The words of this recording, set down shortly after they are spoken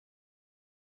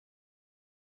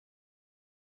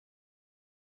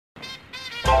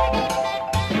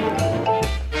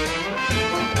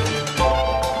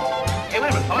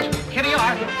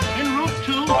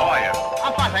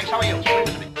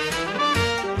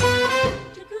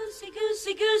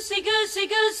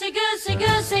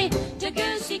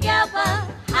Tegucigalpa,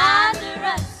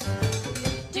 Honduras.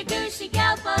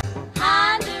 Tegucigalpa,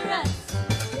 Honduras.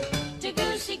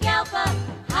 Tegucigalpa,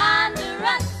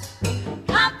 Honduras.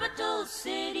 Capital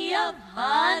city of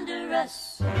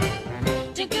Honduras.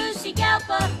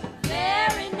 Tegucigalpa,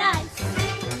 very nice.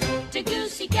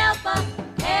 Tegucigalpa,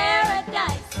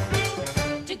 paradise.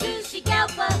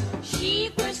 Tegucigalpa, she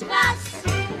first class.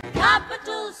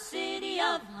 Capital city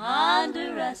of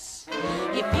Honduras.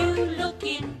 If you look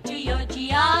into your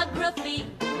geography,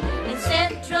 in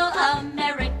Central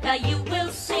America you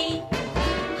will see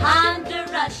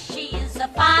Honduras, she is a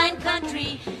fine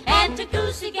country, and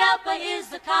Tegucigalpa is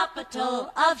the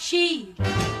capital of she.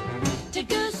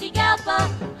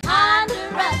 Tegucigalpa,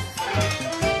 Honduras.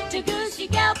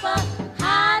 Tegucigalpa,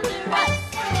 Honduras.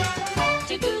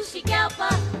 Tegucigalpa,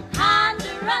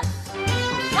 Honduras.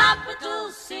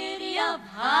 Capital city of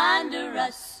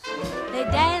Honduras. They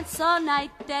dance all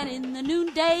night and in the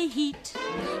noonday heat.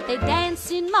 They dance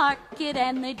in market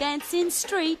and they dance in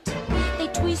street. They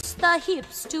twist the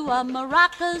hips to a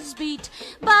maraca's beat,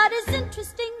 but it's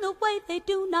interesting the way they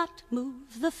do not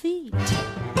move the feet.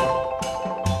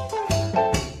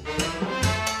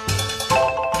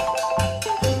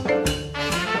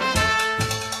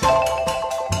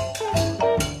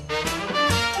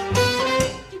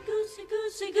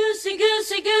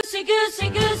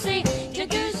 Goosey,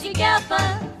 Tegucigalpa,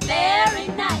 very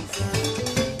nice.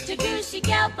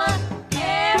 Tegucigalpa,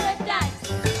 paradise.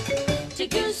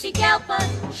 Tegucigalpa,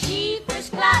 she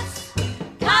first class.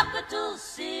 Capital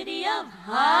city of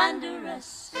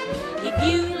Honduras. If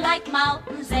you like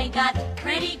mountains, they got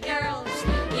pretty girls.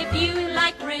 If you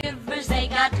like rivers, they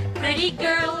got pretty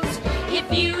girls.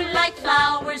 If you like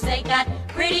flowers, they got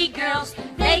pretty girls.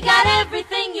 They got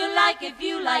everything you like if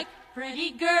you like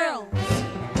pretty girls.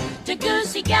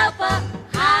 Tegucigalpa,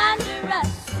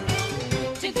 Honduras.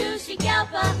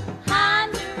 Tegucigalpa,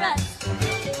 Honduras.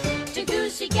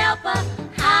 Tegucigalpa,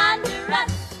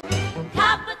 Honduras.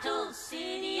 Capital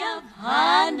city of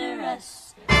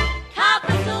Honduras.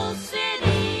 Capital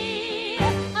city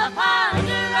of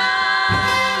Honduras.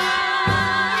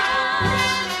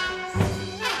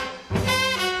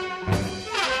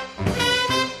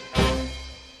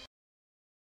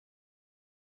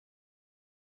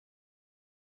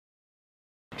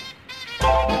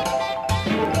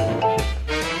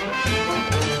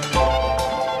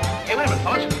 Hey, wait a minute,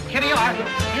 fellas. Kitty, you are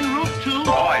in route 2.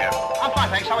 How are you? I'm fine,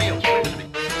 thanks. How are you?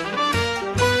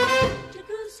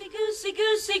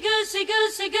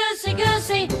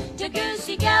 Goosey,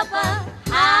 Tegucigalpa,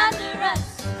 Honduras.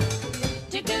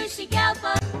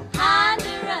 Tegucigalpa,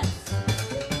 Honduras.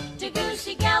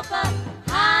 Tegucigalpa,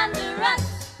 Honduras.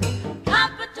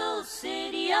 Capital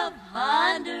city of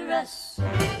Honduras.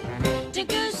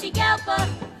 Tegucigalpa,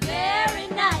 very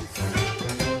nice.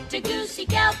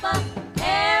 Tegucigalpa,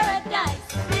 paradise.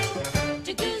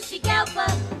 Tegucigalpa,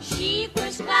 she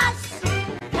first class.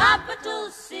 Capital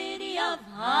city of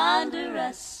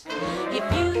Honduras. If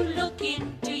you look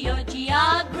into your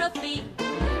geography,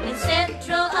 in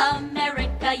Central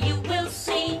America you will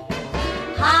see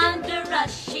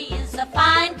Honduras, she is a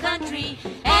fine country,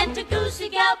 and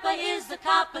Tegucigalpa is the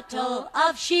capital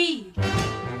of she.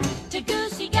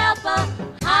 Tegucigalpa,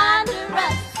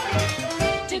 Honduras.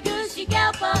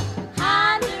 Tegucigalpa,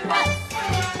 Honduras.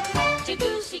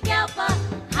 Tegucigalpa,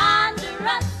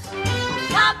 Honduras.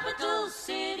 Capital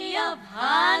city of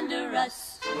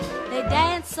Honduras. They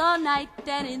dance all night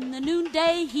and in the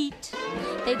noonday heat.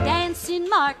 They dance in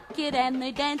market and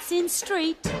they dance in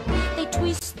street. They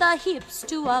twist the hips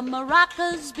to a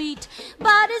maraca's beat,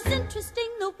 but it's interesting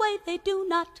the way they do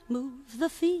not move the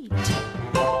feet.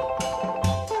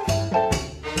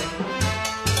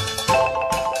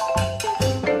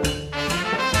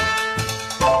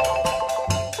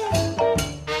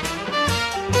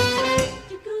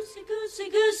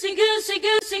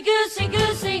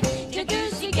 Goosey,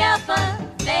 Tegucigalpa,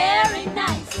 very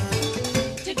nice.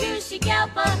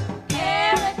 Tegucigalpa,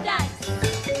 paradise.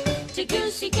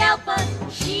 Tegucigalpa,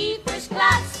 she first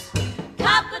class.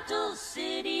 Capital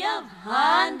city of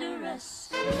Honduras.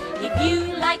 If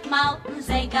you like mountains,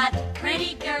 they got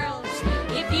pretty girls.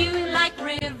 If you like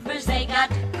rivers, they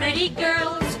got pretty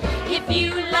girls. If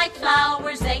you like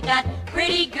flowers, they got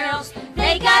pretty girls.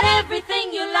 They got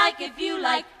everything you like if you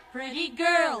like pretty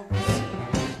girls.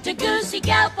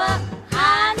 Tegucigalpa,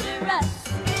 Honduras.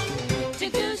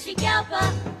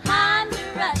 Tegucigalpa,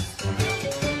 Honduras.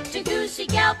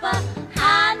 Tegucigalpa,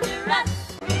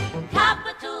 Honduras.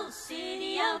 Capital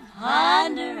city of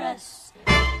Honduras.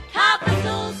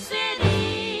 Capital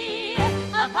city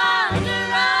of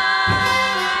Honduras.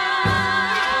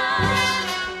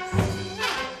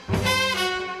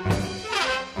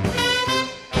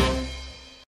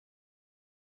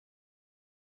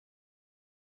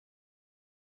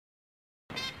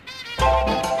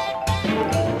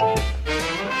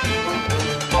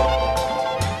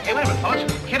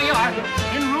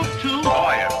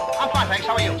 thanks.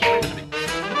 How are you? Speak to me.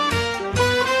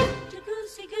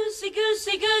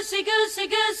 Goosey, goosey, goosey,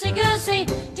 goosey, goosey,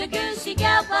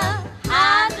 Tegucigalpa,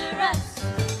 Honduras.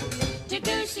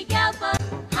 Tegucigalpa,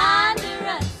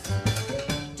 Honduras.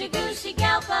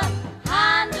 Tegucigalpa,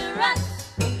 Honduras.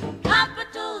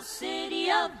 Capital city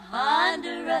of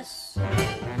Honduras.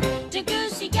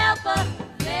 Tegucigalpa,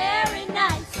 very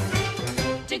nice.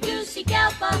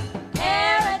 Tegucigalpa,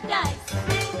 paradise.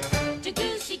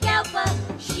 Tegucigalpa,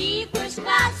 she first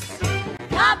class.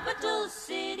 Capital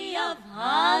city of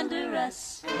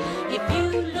Honduras. If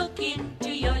you look into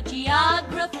your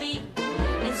geography,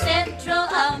 in Central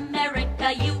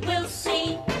America you will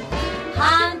see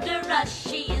Honduras,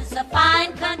 she is a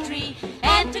fine country,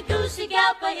 and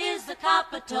Tegucigalpa is the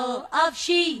capital of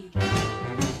she.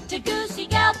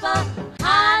 Tegucigalpa,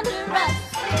 Honduras.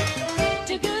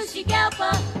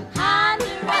 Tegucigalpa,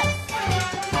 Honduras.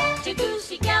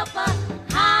 Tegucigalpa,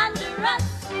 Honduras.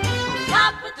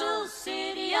 Capital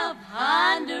city of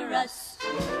Honduras.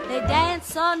 They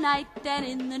dance all night and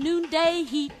in the noonday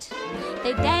heat.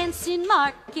 They dance in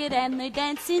market and they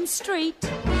dance in street.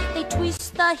 They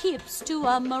twist the hips to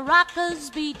a maraca's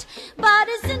beat, but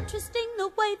it's interesting the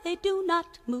way they do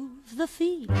not move the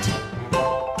feet.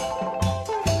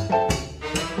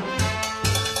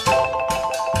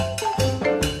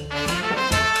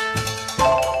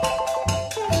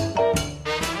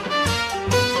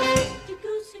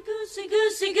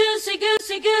 Goosey, goosey,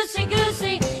 goosey, goosey,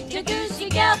 goosey,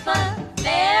 Tegucigalpa,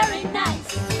 very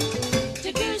nice.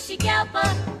 Tegucigalpa,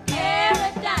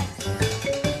 paradise.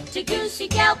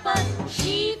 Tegucigalpa,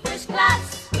 she first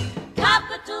class.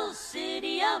 Capital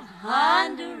city of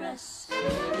Honduras.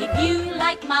 If you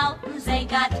like mountains, they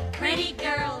got pretty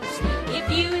girls. If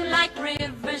you like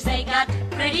rivers, they got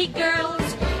pretty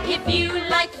girls. If you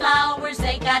like flowers,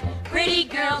 they got pretty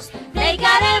girls. They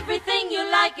got everything you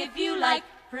like if you like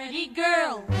pretty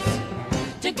girls.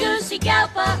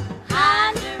 Tegucigalpa,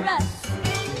 Honduras.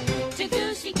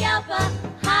 Tegucigalpa,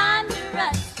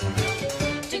 Honduras.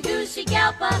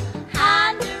 Tegucigalpa,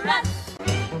 Honduras.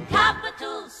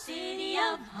 Capital city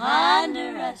of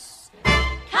Honduras.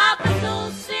 Capital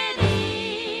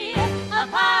city of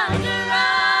Honduras.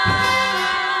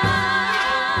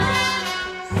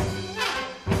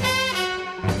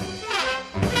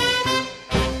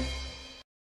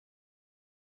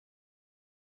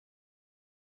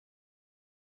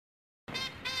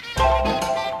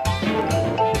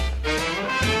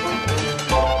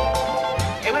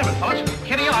 Hey, wait a minute, fellas.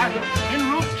 Here they are. En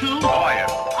route to... Oh, yeah.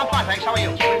 I'm fine, thanks. How are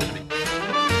you? Speak to me.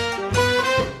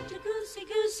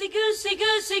 Goosey,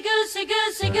 goosey, goosey, goosey,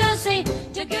 goosey, goosey,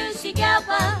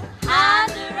 Tegucigalpa,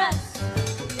 Honduras.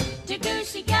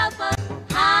 Tegucigalpa,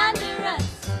 Honduras.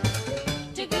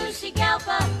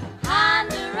 Tegucigalpa,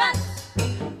 Honduras.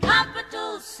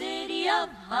 Capital city of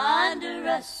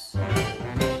Honduras.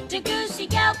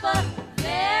 Tegucigalpa,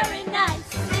 very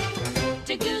nice.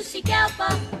 Tegucigalpa,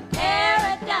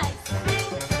 paradise.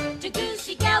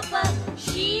 Tegucigalpa,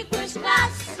 she first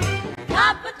class.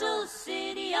 Capital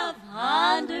city of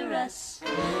Honduras.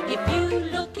 If you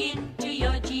look into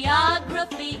your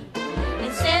geography,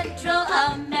 in Central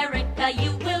America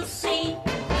you will see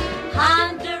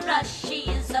Honduras, she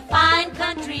is a fine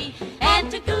country, and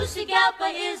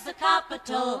Tegucigalpa is the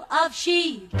capital of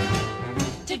she.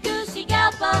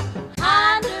 Tegucigalpa,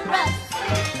 Honduras.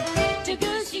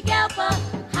 Tegucigalpa,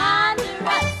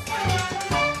 Honduras.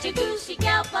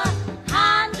 Tegucigalpa,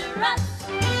 Honduras.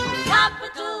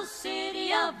 Capital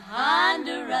city of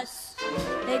Honduras.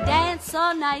 They dance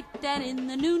all night and in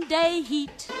the noonday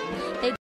heat. They